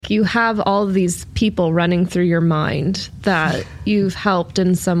you have all of these people running through your mind that you've helped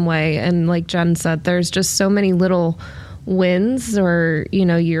in some way. And like Jen said, there's just so many little wins, or,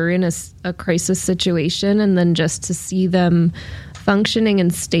 you're in a crisis situation, and then just to see them functioning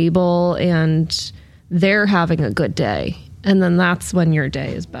and stable and they're having a good day. And then that's when your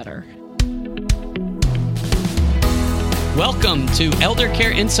day is better. Welcome to Elder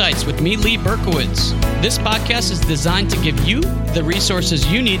Care Insights with me, Lee Berkowitz. This podcast is designed to give you the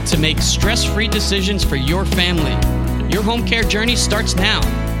resources you need to make stress-free decisions for your family. Your home care journey starts now.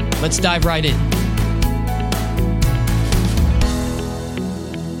 Let's dive right in.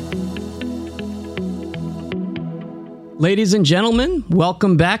 Ladies and gentlemen,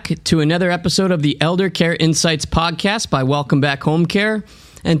 welcome back to another episode of the Elder Care Insights podcast by Welcome Back Home Care.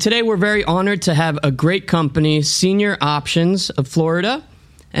 And today we're very honored to have a great company, Senior Options of Florida.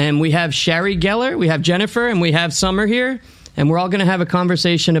 And we have Sherry Geller, we have Jennifer, and we have Summer here. And we're all going to have a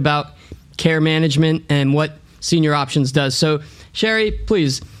conversation about care management and what Senior Options does. So, Sherry,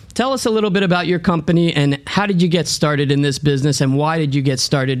 please tell us a little bit about your company and how did you get started in this business and why did you get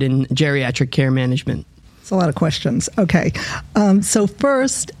started in geriatric care management? A lot of questions. Okay. So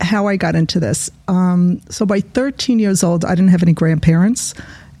first, how I got into this. So by 13 years old, I didn't have any grandparents.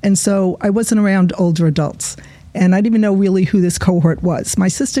 And so I wasn't around older adults. And I didn't even know really who this cohort was. My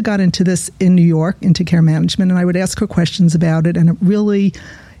sister got into this in New York, into care management, and I would ask her questions about it. And it really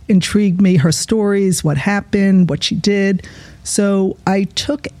intrigued me, her stories, what happened, what she did. So I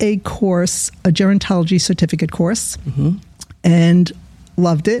took a course, a gerontology certificate course, and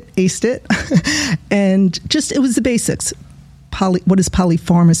loved it, aced it, and just, it was the basics. What is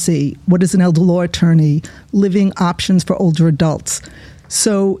polypharmacy? What is an elder law attorney? Living options for older adults.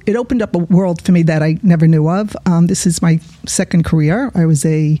 So it opened up a world for me that I never knew of. This is my second career. I was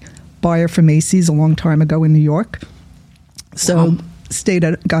a buyer for Macy's a long time ago in New York. So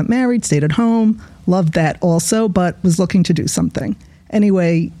got married, stayed at home, loved that also, but was looking to do something.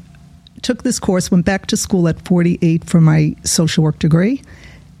 Anyway, took this course, went back to school at 48 for my social work degree,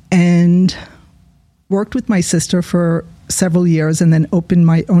 and worked with my sister for several years, and then opened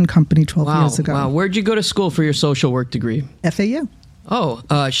my own company 12 years ago. Wow. Where'd you go to school for your social work degree? FAU. Oh,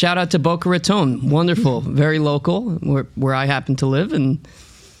 shout out to Boca Raton. Wonderful. Very local, where I happen to live. And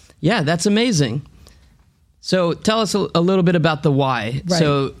yeah, that's amazing. So tell us a little bit about the why. Right.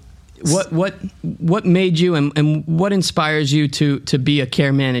 So what made you and what inspires you to be a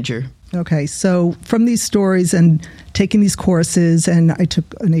care manager? Okay, so from these stories and taking these courses, and I took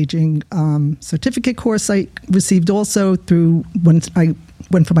an aging certificate course I received also through when I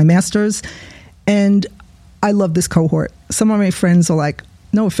went for my master's, and I love this cohort. Some of my friends are like,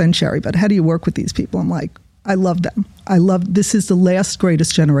 no offense, Sherry, but how do you work with these people? I'm like, I love them. This is the last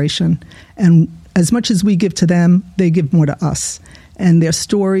greatest generation, and as much as we give to them, they give more to us. And their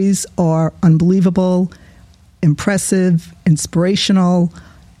stories are unbelievable, impressive, inspirational,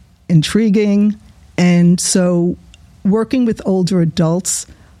 intriguing. And so working with older adults,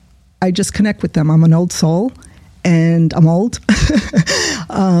 I just connect with them. I'm an old soul, and I'm old.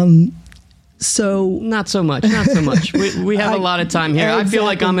 So not so much. We have a lot of time here. Exactly. I feel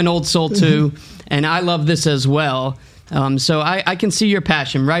like I'm an old soul too, and I love this as well. So I can see your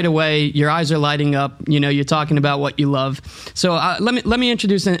passion right away. Your eyes are lighting up. You're talking about what you love. So let me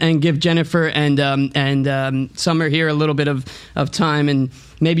introduce and give Jennifer and Summer here a little bit of time, and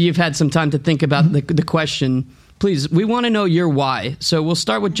maybe you've had some time to think about the question. Please, we want to know your why. So we'll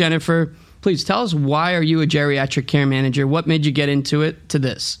start with Jennifer. Please tell us, why are you a geriatric care manager? What made you get into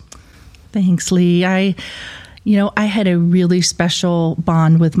this? Thanks, Lee. I had a really special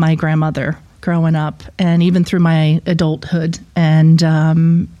bond with my grandmother growing up, and even through my adulthood. And,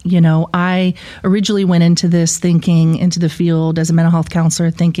 I originally went into the field as a mental health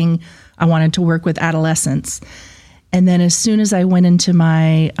counselor, thinking I wanted to work with adolescents. And then as soon as I went into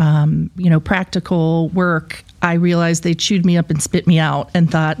my, practical work, I realized they chewed me up and spit me out,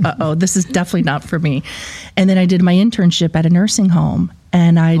 and thought, this is definitely not for me. And then I did my internship at a nursing home,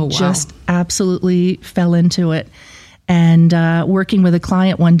 and I just absolutely fell into it. And working with a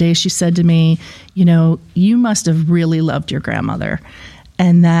client one day, she said to me, you must have really loved your grandmother.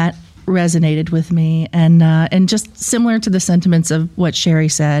 And that resonated with me. And just similar to the sentiments of what Sherry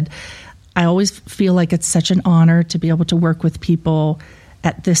said, I always feel like it's such an honor to be able to work with people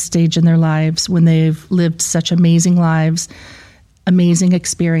at this stage in their lives when they've lived such amazing lives, amazing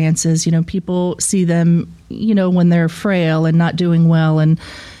experiences. People see them, when they're frail and not doing well, and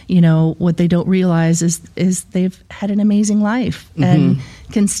what they don't realize is they've had an amazing life and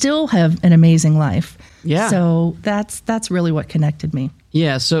can still have an amazing life. Yeah. So that's really what connected me.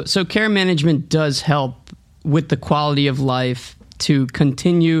 Yeah. So care management does help with the quality of life to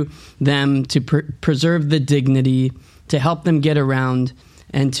continue them, to preserve the dignity, to help them get around,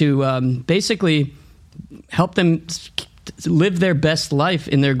 and to basically help them live their best life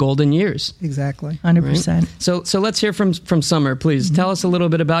in their golden years. Exactly. 100%. Right? So let's hear from Summer, please. Tell us a little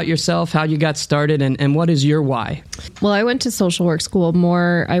bit about yourself, how you got started, and what is your why? Well, I went to social work school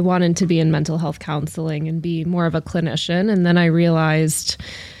more. I wanted to be in mental health counseling and be more of a clinician. And then I realized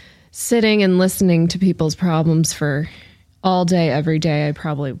sitting and listening to people's problems for all day, every day, I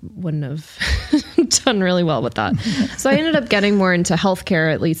probably wouldn't have done really well with that. So I ended up getting more into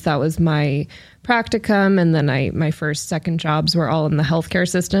healthcare. At least that was my practicum. And then my first, second jobs were all in the healthcare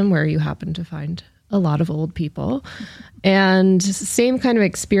system, where you happen to find a lot of old people. And same kind of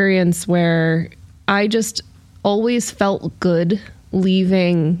experience where I just always felt good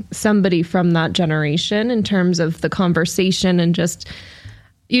leaving somebody from that generation in terms of the conversation and just...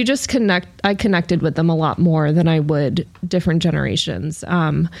 I connected with them a lot more than I would different generations.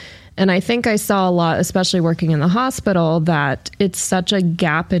 And I think I saw a lot, especially working in the hospital, that it's such a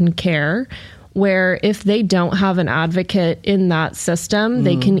gap in care where if they don't have an advocate in that system,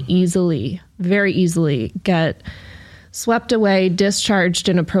 they can very easily get swept away, discharged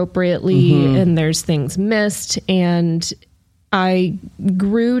inappropriately, and there's things missed. And I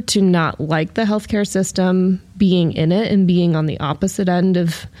grew to not like the healthcare system, being in it and being on the opposite end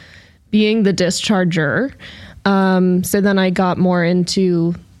of being the discharger. So then I got more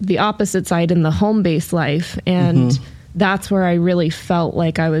into the opposite side in the home-based life. And that's where I really felt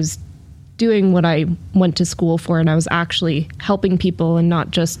like I was doing what I went to school for, and I was actually helping people and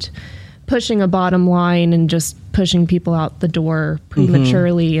not just pushing a bottom line and just pushing people out the door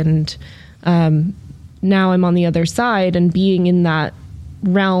prematurely. And now I'm on the other side, and being in that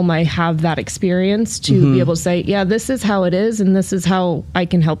realm, I have that experience to be able to say, yeah, this is how it is, and this is how I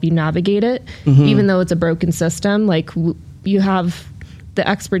can help you navigate it. Even though it's a broken system, like you have the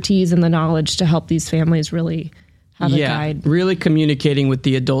expertise and the knowledge to help these families really have a guide. Really communicating with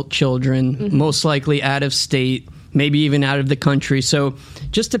the adult children, most likely out of state, maybe even out of the country. So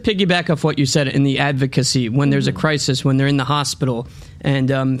just to piggyback off what you said in the advocacy, when there's a crisis, when they're in the hospital,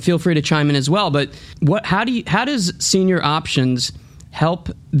 and feel free to chime in as well. But how does Senior Options help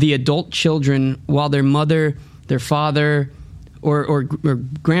the adult children while their mother, their father, or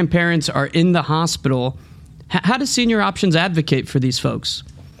grandparents are in the hospital? How does Senior Options advocate for these folks?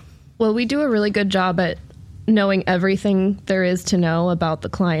 Well, we do a really good job at knowing everything there is to know about the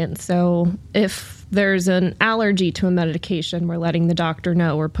client. So if there's an allergy to a medication, we're letting the doctor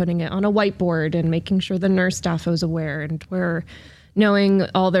know. We're putting it on a whiteboard and making sure the nurse staff is aware, and we're knowing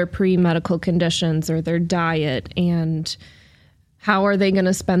all their pre-medical conditions or their diet, and how are they going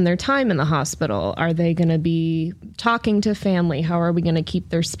to spend their time in the hospital? Are they going to be talking to family? How are we going to keep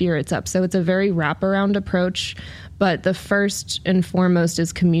their spirits up? So it's a very wraparound approach, but the first and foremost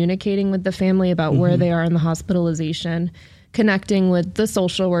is communicating with the family about where they are in the hospitalization, connecting with the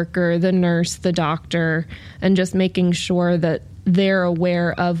social worker, the nurse, the doctor, and just making sure that they're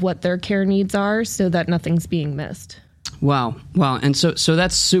aware of what their care needs are so that nothing's being missed. Wow. And so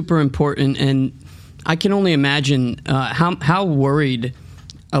that's super important. And I can only imagine how worried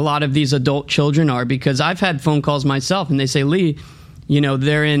a lot of these adult children are, because I've had phone calls myself and they say, Lee,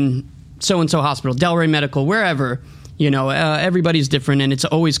 they're in so-and-so hospital, Delray Medical, wherever, everybody's different, and it's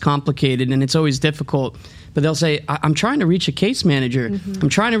always complicated and it's always difficult. But they'll say, I'm trying to reach a case manager. I'm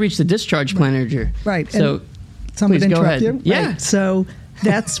trying to reach the discharge manager. Right. So please go ahead. You? Yeah. Right. So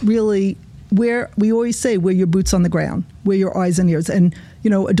that's really where we always say, where your boots on the ground, where your eyes and ears. And,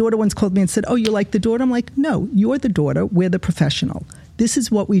 a daughter once called me and said, oh, you're like the daughter? I'm like, no, you're the daughter. We're the professional. This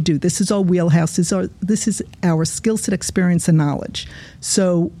is what we do. This is our wheelhouse. This is our skill set, experience, and knowledge.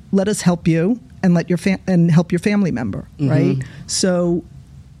 So let us help you and help your family member, right? So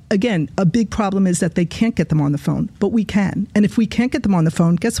again, a big problem is that they can't get them on the phone, but we can. And if we can't get them on the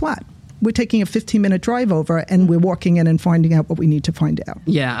phone, guess what? We're taking a 15-minute drive over, and we're walking in and finding out what we need to find out.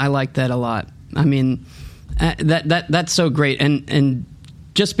 Yeah, I like that a lot. I mean, that's so great. And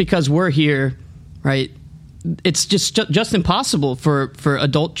just because we're here, right, it's just impossible for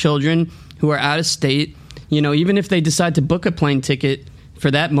adult children who are out of state. Even if they decide to book a plane ticket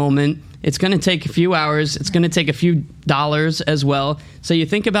for that moment, it's going to take a few hours. It's going to take a few dollars as well. So you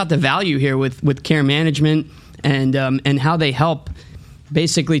think about the value here with care management and how they help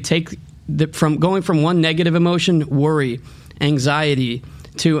basically take from going from one negative emotion, worry, anxiety,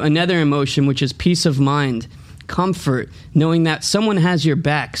 to another emotion, which is peace of mind, comfort, knowing that someone has your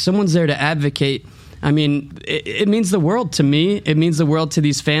back, someone's there to advocate. I mean, it means the world to me. It means the world to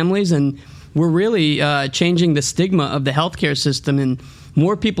these families, and we're really changing the stigma of the healthcare system. And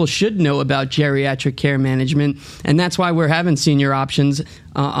more people should know about geriatric care management. And that's why we're having Senior Options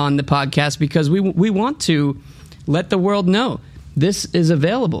on the podcast, because we want to let the world know this is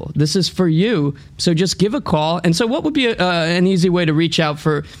available. This is for you. So just give a call. And so what would be an easy way to reach out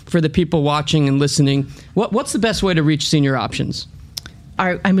for the people watching and listening? What's the best way to reach Senior Options?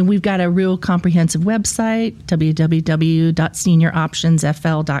 We've got a real comprehensive website,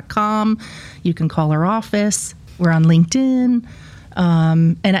 www.senioroptionsfl.com. You can call our office. We're on LinkedIn.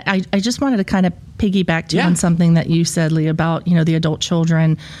 And I just wanted to kind of piggyback on something that you said, Lee, about, the adult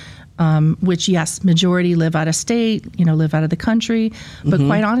children, which, yes, majority live out of state, live out of the country. But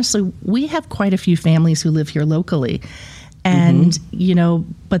quite honestly, we have quite a few families who live here locally. And,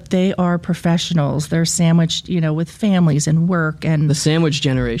 but they are professionals. They're sandwiched, with families and work and the sandwich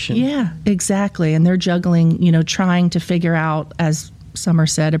generation. Yeah, exactly. And they're juggling, trying to figure out, as Summer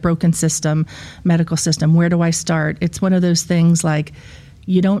said, a broken system, medical system. Where do I start? It's one of those things like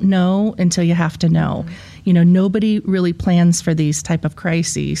you don't know until you have to know. Nobody really plans for these type of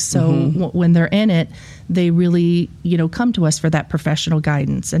crises. So when they're in it, they really, come to us for that professional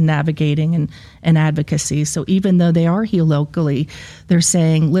guidance and navigating and advocacy. So even though they are here locally, they're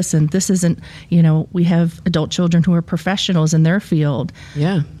saying, listen, this isn't, we have adult children who are professionals in their field.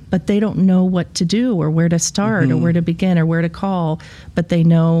 Yeah. But they don't know what to do or where to start or where to begin or where to call. But they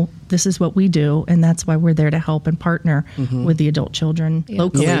know this is what we do, and that's why we're there to help and partner with the adult children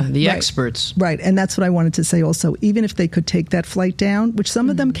locally. Yeah, the experts. Right, and that's what I wanted to say also. Even if they could take that flight down, which some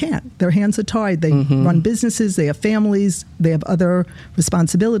of them can't. Their hands are tied. They run businesses, they have families, they have other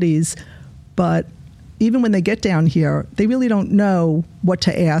responsibilities. But even when they get down here, they really don't know what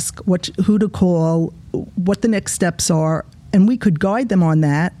to ask, who to call, what the next steps are. And we could guide them on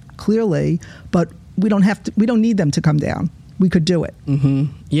that, clearly, but we don't need them to come down. We could do it.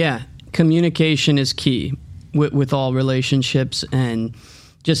 Yeah. Communication is key with all relationships, and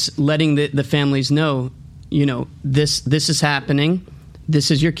just letting the families know, this is happening. This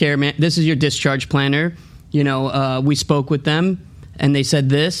is your this is your discharge planner. We spoke with them and they said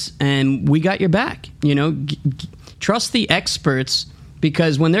this, and we got your back. Trust the experts,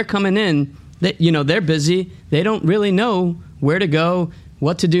 because when they're coming in, they're busy. They don't really know where to go,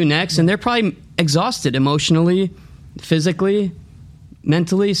 what to do next, and they're probably exhausted emotionally, physically,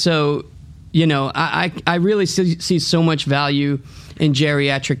 mentally. So, I really see so much value in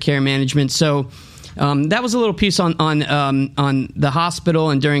geriatric care management. So that was a little piece on the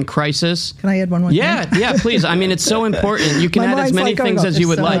hospital and during crisis. Can I add one more thing? Yeah, please. It's so important. You can add as many things as you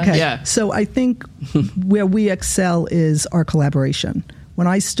would like. Okay. Yeah. So I think where we excel is our collaboration. When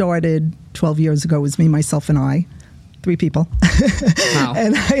I started 12 years ago, it was me, myself, and I, 3 people. Wow.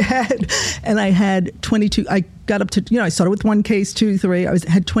 and I had 22. I got up to, I started with 1 case, 2, 3.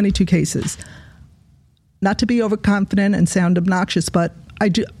 Had 22 cases. Not to be overconfident and sound obnoxious, but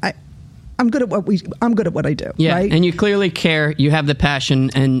I'm good at what I do. Yeah, right? And you clearly care. You have the passion,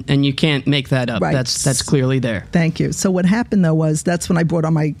 and you can't make that up. Right. That's clearly there. Thank you. So what happened though was that's when I brought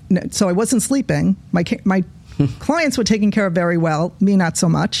on so I wasn't sleeping. My clients were taken care of very well, me not so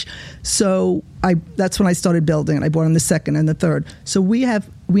much. So that's when I started building, and I brought in the second and the third. So we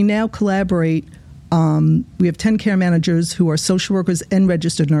now collaborate. We have 10 care managers who are social workers and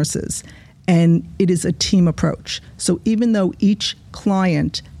registered nurses, and it is a team approach. So even though each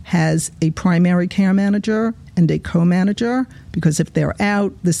client has a primary care manager and a co-manager, because if they're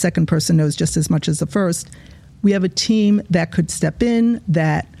out, the second person knows just as much as the first, we have a team that could step in,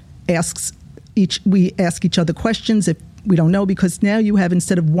 that we ask each other questions if we don't know, because now you have,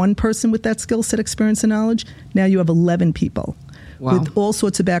 instead of one person with that skill set, experience, and knowledge, now you have 11 people with all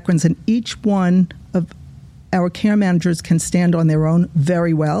sorts of backgrounds, and each one of our care managers can stand on their own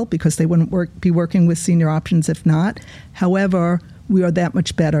very well, because they wouldn't be working with Senior Options if not. However, we are that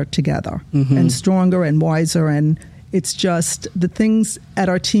much better together and stronger and wiser, and it's just the things at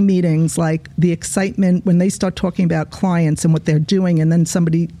our team meetings, like the excitement when they start talking about clients and what they're doing, and then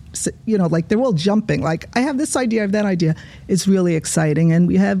somebody, like they're all jumping, like, I have this idea, I have that idea. It's really exciting, and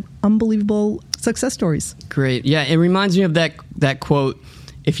we have unbelievable success stories. Great. Yeah, it reminds me of that quote,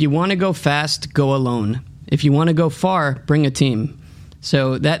 if you want to go fast, go alone. If you want to go far, bring a team.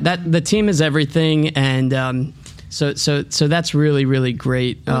 So that the team is everything, and so that's really, really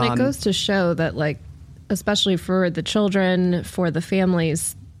great. And it goes to show that, like, especially for the children, for the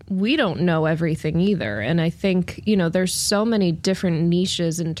families, we don't know everything either. And I think, there's so many different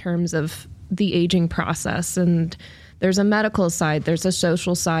niches in terms of the aging process. And there's a medical side, there's a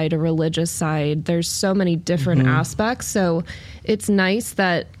social side, a religious side. There's so many different aspects. So it's nice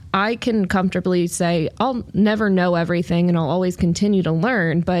that I can comfortably say, I'll never know everything and I'll always continue to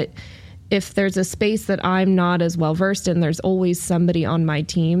learn. But if there's a space that I'm not as well versed in, there's always somebody on my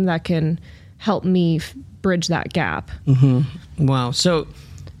team that can help me bridge that gap. Wow. So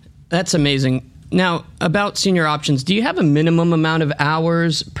that's amazing. Now, about senior options, do you have a minimum amount of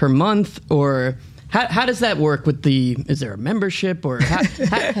hours per month, or how does that work with is there a membership, or how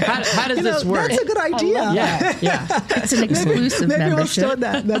does this work? That's a good idea. Yeah. It's an exclusive Maybe membership. we'll start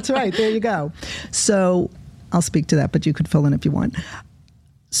that. That's right. There you go. So I'll speak to that, but you could fill in if you want.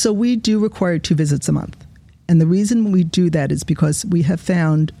 So we do require 2 visits a month. And the reason we do that is because we have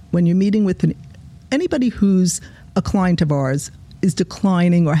found when you're meeting with anybody who's a client of ours is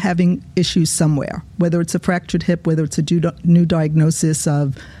declining or having issues somewhere, whether it's a fractured hip, whether it's a new diagnosis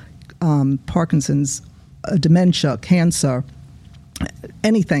of Parkinson's, dementia, cancer,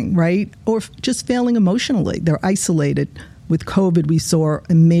 anything, right? Or just failing emotionally. They're isolated. With COVID, we saw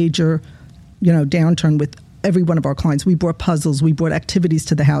a major, downturn with every one of our clients. We brought puzzles. We brought activities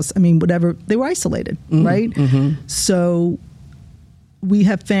to the house. I mean, whatever. They were isolated, right? So we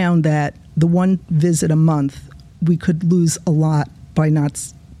have found that the 1 visit a month, we could lose a lot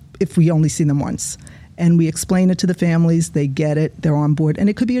if we only see them once. And we explain it to the families. They get it. They're on board. And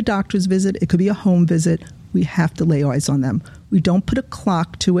it could be a doctor's visit. It could be a home visit. We have to lay eyes on them. We don't put a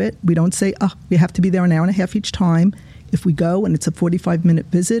clock to it. We don't say, we have to be there an hour and a half each time. If we go and it's a 45-minute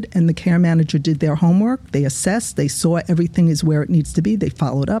visit and the care manager did their homework, they assessed, they saw everything is where it needs to be, they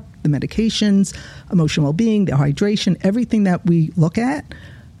followed up, the medications, emotional well-being, their hydration, everything that we look at,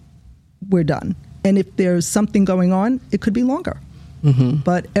 we're done. And if there's something going on, it could be longer.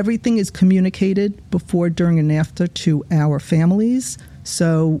 But everything is communicated before, during, and after to our families.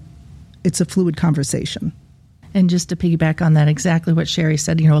 So it's a fluid conversation. And just to piggyback on that, exactly what Sherry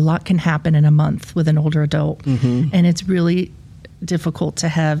said, a lot can happen in a month with an older adult. And it's really difficult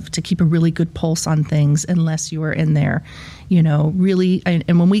to keep a really good pulse on things unless you are in there, really.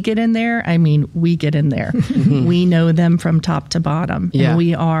 And when we get in there, we get in there. We know them from top to bottom. Yeah. And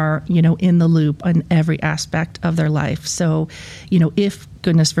we are, in the loop on every aspect of their life. So, if,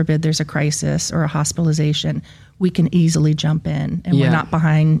 goodness forbid, there's a crisis or a hospitalization, we can easily jump in, and we're not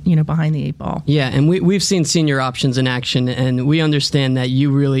behind the 8 ball. Yeah, and we've seen senior options in action, and we understand that you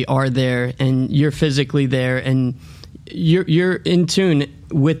really are there, and you're physically there, and you're in tune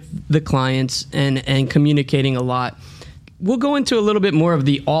with the clients and communicating a lot. We'll go into a little bit more of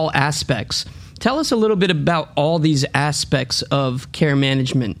the all aspects. Tell us a little bit about all these aspects of care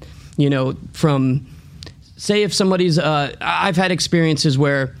management. From, say, if somebody's, I've had experiences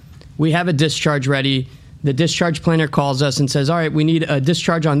where we have a discharge ready. The discharge planner calls us and says, all right, we need a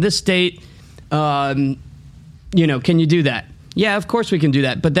discharge on this date. Can you do that? Yeah, of course we can do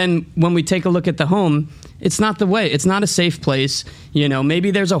that. But then when we take a look at the home, it's not the way. It's not a safe place.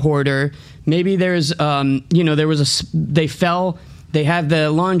 Maybe there's a hoarder. Maybe there's, they fell. They have the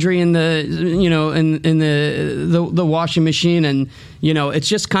laundry in the, in the washing machine. And, it's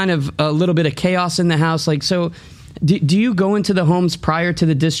just kind of a little bit of chaos in the house. So do you go into the homes prior to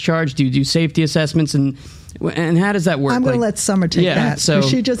the discharge? Do you do safety assessments? And how does that work? I'm going to let Summer take that. So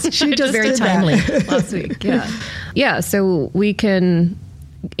she just very did timely that. last week. Yeah. So we can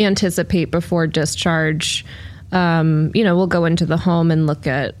anticipate before discharge. We'll go into the home and look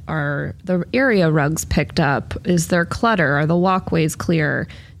at the area rugs picked up. Is there clutter? Are the walkways clear?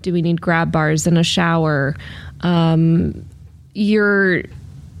 Do we need grab bars in a shower? You're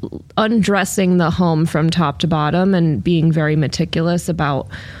undressing the home from top to bottom and being very meticulous about,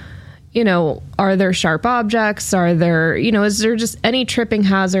 are there sharp objects? Are there, is there just any tripping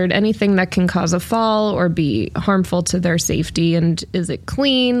hazard, anything that can cause a fall or be harmful to their safety? And is it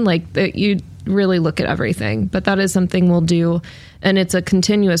clean? You really look at everything, but that is something we'll do. And it's a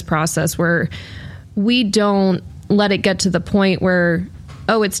continuous process where we don't let it get to the point where,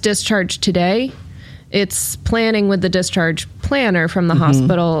 it's discharged today. It's planning with the discharge planner from the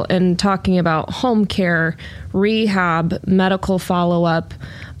hospital and talking about home care, rehab, medical follow-up,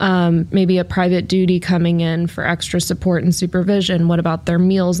 maybe a private duty coming in for extra support and supervision. What about their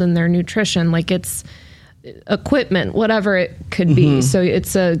meals and their nutrition? It's equipment, whatever it could be. So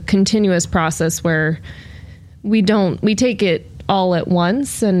it's a continuous process where we take it all at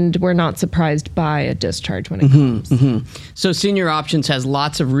once, and we're not surprised by a discharge when it comes. So Senior Options has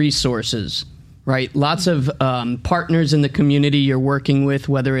lots of resources, right? Lots of partners in the community you're working with,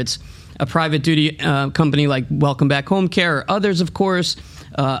 whether it's a private duty company like Welcome Back Home Care, or others, of course,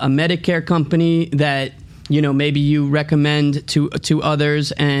 a Medicare company that maybe you recommend to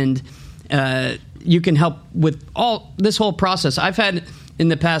others, and you can help with all this whole process. I've had in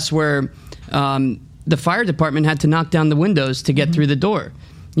the past where the fire department had to knock down the windows to get through the door,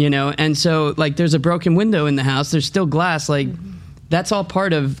 and so there's a broken window in the house. There's still glass, that's all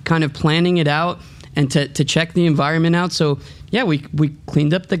part of kind of planning it out and to check the environment out. So yeah, we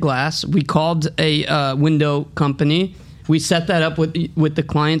cleaned up the glass. We called a window company. We set that up with the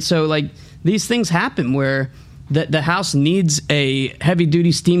client. So like these things happen where the house needs a heavy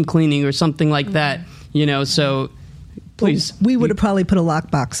duty steam cleaning or something like that, you know, so please. We would have probably put a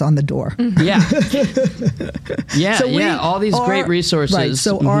lockbox on the door. Yeah. Yeah, all these great resources. Right,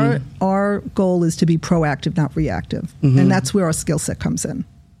 so our goal is to be proactive, not reactive. And that's where our skill set comes in.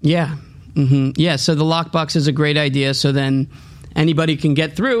 Yeah. Yeah, so the lockbox is a great idea. So then anybody can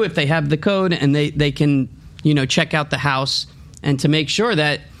get through if they have the code, and they can, you know, check out the house, and to make sure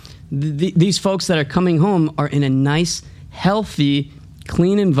that these folks that are coming home are in a nice, healthy,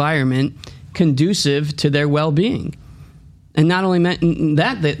 clean environment conducive to their well-being. And not only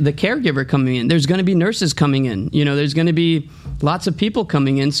that, the caregiver coming in, there's going to be nurses coming in, you know, there's going to be lots of people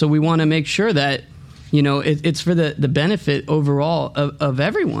coming in. So we want to make sure that, you know, it's for the benefit overall of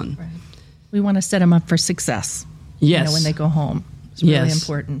everyone. Right. We want to set them up for success. Yes. You know, when they go home. It's really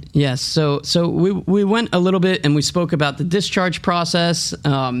important. Yes. So we went a little bit and we spoke about the discharge process,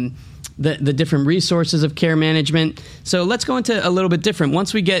 the different resources of care management. So let's go into a little bit different.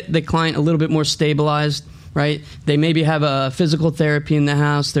 Once we get the client a little bit more stabilized, right? They maybe have a physical therapy in the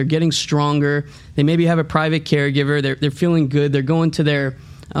house. They're getting stronger. They maybe have a private caregiver. They're feeling good. They're going to their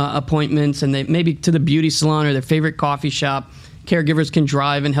appointments, and they maybe to the beauty salon or their favorite coffee shop. Caregivers can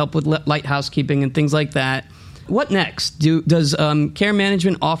drive and help with light housekeeping and things like that. What next? Does care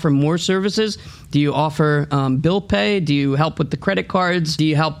management offer more services? Do you offer bill pay? Do you help with the credit cards? Do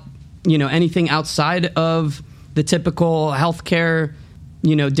you help, you know, anything outside of the typical healthcare,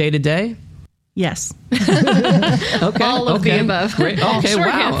 you know, day to day? Yes. Okay. All of the above. Great. Okay. Short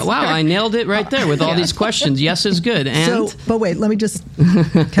Wow. answer. Wow. I nailed it right there with all these questions. Yes is good. And So, but wait, let me just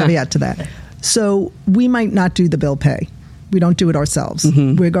caveat to that. So we might not do the bill pay. We don't do it ourselves.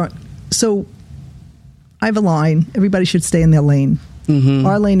 So I have a line. Everybody should stay in their lane.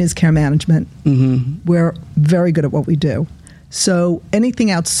 Our lane is care management. We're very good at what we do. So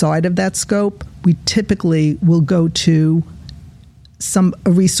anything outside of that scope, we typically will go to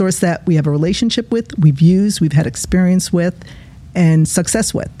a resource that we have a relationship with, we've used, we've had experience with, and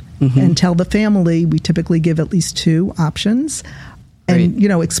success with. And tell the family, we typically give at least 2 options. And, Great. you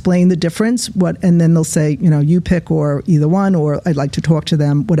know, explain the difference, and then they'll say, you know, you pick or either one, or I'd like to talk to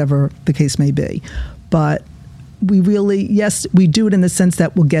them, whatever the case may be. But we really, yes, we do it in the sense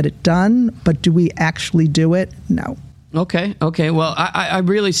that we'll get it done, but do we actually do it? No. Okay. Well, I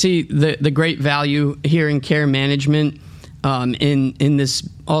really see the great value here in care management, in this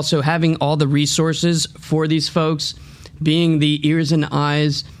also having all the resources for these folks, being the ears and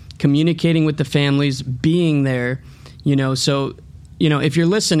eyes, communicating with the families, being there, you know, so, you know, if you're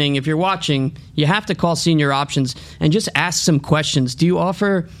listening, if you're watching, you have to call Senior Options and just ask some questions. Do you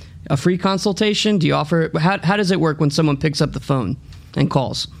offer a free consultation? Do you offer, how does it work when someone picks up the phone and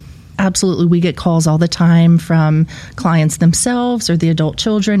calls? Absolutely. We get calls all the time from clients themselves or the adult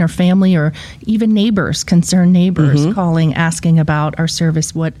children or family or even neighbors, concerned neighbors calling, asking about our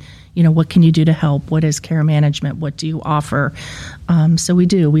service. What can you do to help? What is care management? What do you offer? So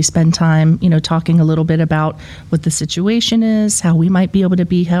we spend time, you know, talking a little bit about what the situation is, how we might be able to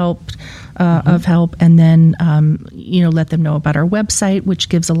be help, and then, let them know about our website, which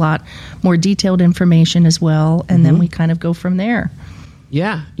gives a lot more detailed information as well. And then we kind of go from there.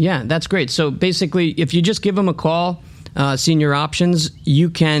 Yeah, that's great. So basically, if you just give them a call, Senior Options, you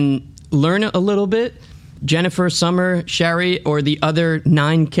can learn a little bit. Jennifer, Summer, Sherry, or the other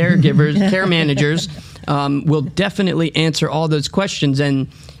 9 caregivers, care managers, will definitely answer all those questions. And,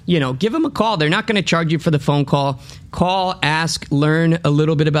 you know, give them a call. They're not going to charge you for the phone call. Call, ask, learn a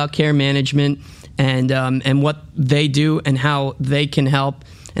little bit about care management and what they do and how they can help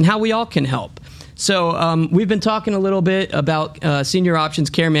and how we all can help. So we've been talking a little bit about Senior Options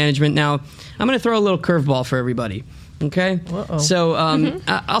Care Management. Now, I'm going to throw a little curveball for everybody, okay? Uh-oh. So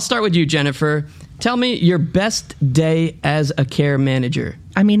I'll start with you, Jennifer. Tell me your best day as a care manager.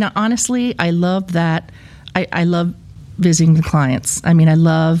 I mean, honestly, I love that. I love visiting the clients. I mean, I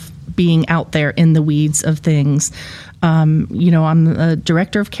love being out there in the weeds of things. I'm the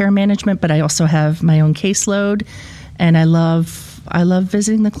director of care management, but I also have my own caseload, and I love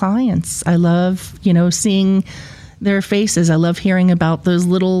visiting the clients. I love, seeing their faces. I love hearing about those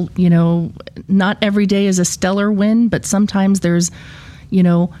little, not every day is a stellar win, but sometimes there's,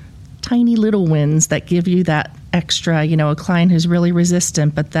 tiny little wins that give you that extra, a client who's really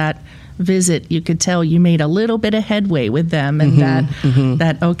resistant, but that visit, you could tell you made a little bit of headway with them, and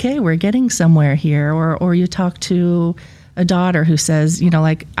that okay, we're getting somewhere here. Or you talk to a daughter who says,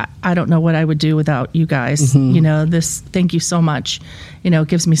 like, I don't know what I would do without you guys. Thank you so much. It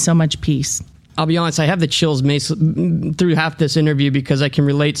gives me so much peace. I'll be honest, I have the chills through half this interview because I can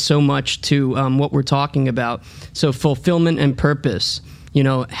relate so much to what we're talking about. So fulfillment and purpose,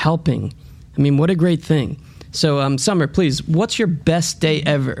 helping. I mean, what a great thing. So Summer, please, what's your best day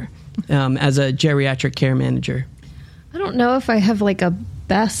ever as a geriatric care manager? I don't know if I have like a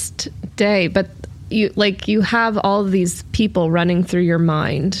best day, but you have all of these people running through your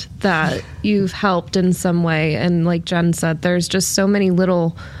mind that you've helped in some way. And like Jen said, there's just so many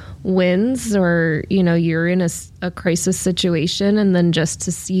little wins, or you're in a crisis situation, and then just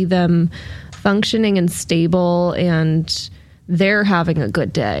to see them functioning and stable and they're having a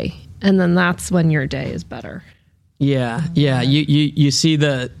good day, and then that's when your day is better. Yeah you see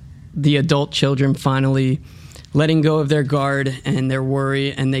the adult children finally letting go of their guard and their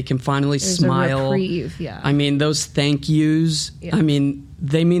worry, and they can finally smile. A reprieve, yeah. I mean, those thank yous, yeah. I mean,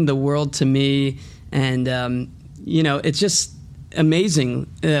 they mean the world to me, and it's just amazing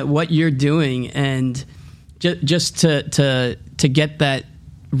what you're doing, and just to get that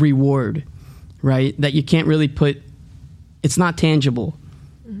reward, right? That you can't really put. It's not tangible,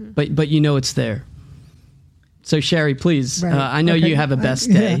 but it's there. So Sherry, please, right. I know you have a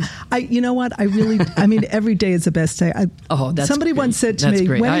best day. Yeah. You know what? I mean, every day is the best day. Somebody once said to me,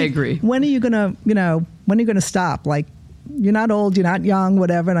 great. I agree. When are you gonna, when are you gonna stop? Like, you're not old, you're not young,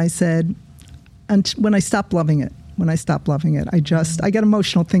 whatever. And I said, when I stop loving it. When I stop loving it, I get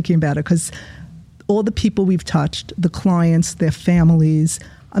emotional thinking about it, because all the people we've touched, the clients, their families.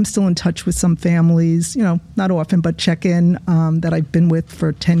 I'm still in touch with some families, not often, but check in, that I've been with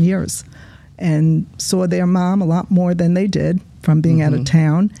for 10 years. And saw their mom a lot more than they did from being out of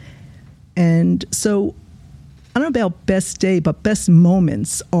town. And so I don't know about best day, but best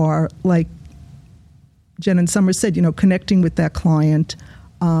moments are like Jen and Summer said, connecting with that client.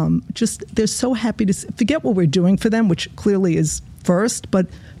 They're so happy to forget what we're doing for them, which clearly is first, but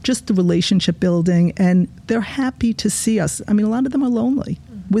just the relationship building. And they're happy to see us. I mean, a lot of them are lonely.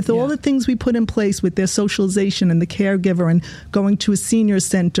 With all the things we put in place with their socialization and the caregiver and going to a senior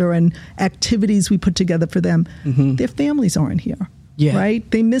center and activities we put together for them, their families aren't here, right?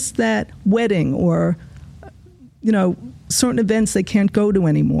 They miss that wedding or, certain events they can't go to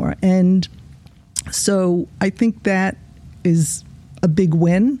anymore. And so I think that is a big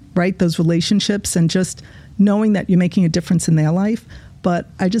win, right? Those relationships and just knowing that you're making a difference in their life. But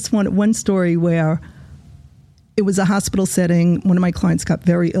I just wanted one story where it was a hospital setting. One of my clients got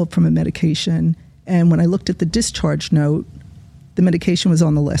very ill from a medication. And when I looked at the discharge note, the medication was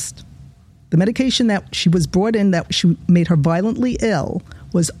on the list. The medication that she was brought in that she made her violently ill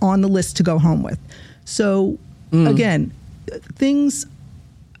was on the list to go home with. So again, things,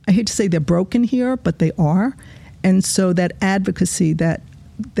 I hate to say they're broken here, but they are. And so that advocacy, that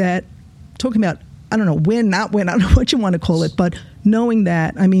talking about, I don't know, win, not win, I don't know what you want to call it, but knowing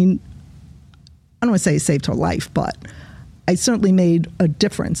that, I mean, I don't want to say it saved her life, but I certainly made a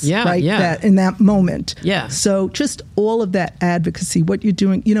difference, right? Yeah. That in that moment. Yeah. So just all of that advocacy, what you're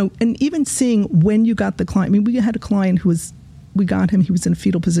doing, and even seeing when you got the client. I mean, we had a client we got him, he was in a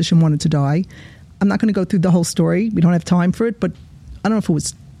fetal position, wanted to die. I'm not going to go through the whole story. We don't have time for it, but I don't know if it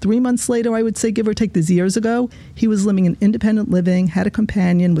was 3 months later, I would say, give or take, this years ago, he was living an independent living, had a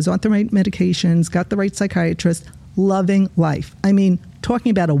companion, was on the right medications, got the right psychiatrist, loving life. I mean, talking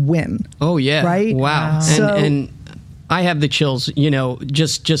about a win. Oh, yeah. Right? Wow. So, and I have the chills,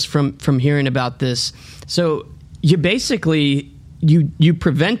 just from hearing about this. So you basically, you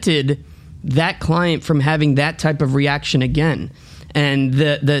prevented that client from having that type of reaction again. And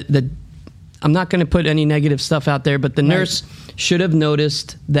the I'm not going to put any negative stuff out there, but the nurse should have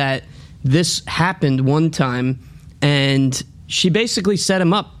noticed that this happened one time, and she basically set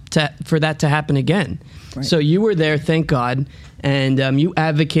him up for that to happen again. Right. So you were there, thank God, and you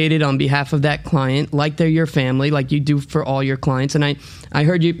advocated on behalf of that client like they're your family, like you do for all your clients. And I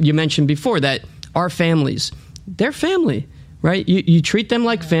heard you mention before that our families, they're family, right? You treat them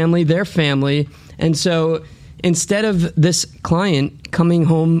like family, they're family. And so instead of this client coming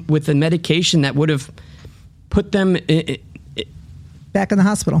home with a medication that would have put them back in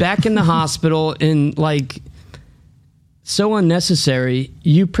the hospital and like so unnecessary,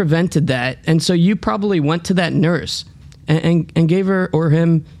 you prevented that. And so you probably went to that nurse and gave her or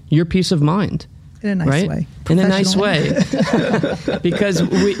him your peace of mind. In a nice way. In a nice way. Because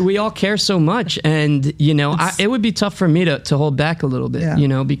we all care so much. And, it would be tough for me to hold back a little bit,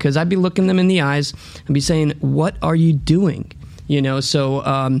 because I'd be looking them in the eyes and be saying, what are you doing?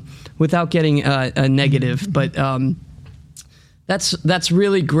 So without getting negative, but that's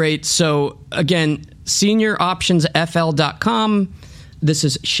really great. So again, senioroptionsfl.com. This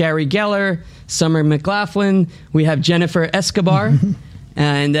is Sherry Geller, Summer McLaughlin. We have Jennifer Escobar.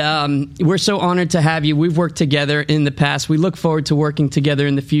 And we're so honored to have you. We've worked together in the past. We look forward to working together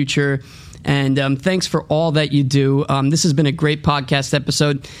in the future. And thanks for all that you do. This has been a great podcast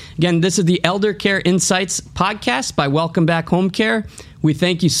episode. Again, this is the Elder Care Insights podcast by Welcome Back Home Care. We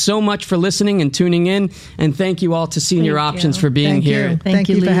thank you so much for listening and tuning in. And thank you all to Senior Options for being here. Thank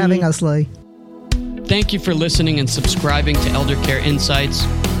you for having us, Lee. Thank you for listening and subscribing to Elder Care Insights.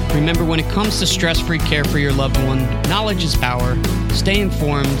 Remember, when it comes to stress-free care for your loved one, knowledge is power. Stay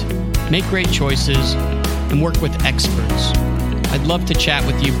informed, make great choices, and work with experts. I'd love to chat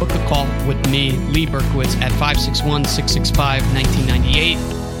with you. Book a call with me, Lee Berkowitz, at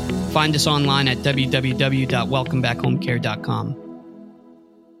 561-665-1998. Find us online at www.welcomebackhomecare.com.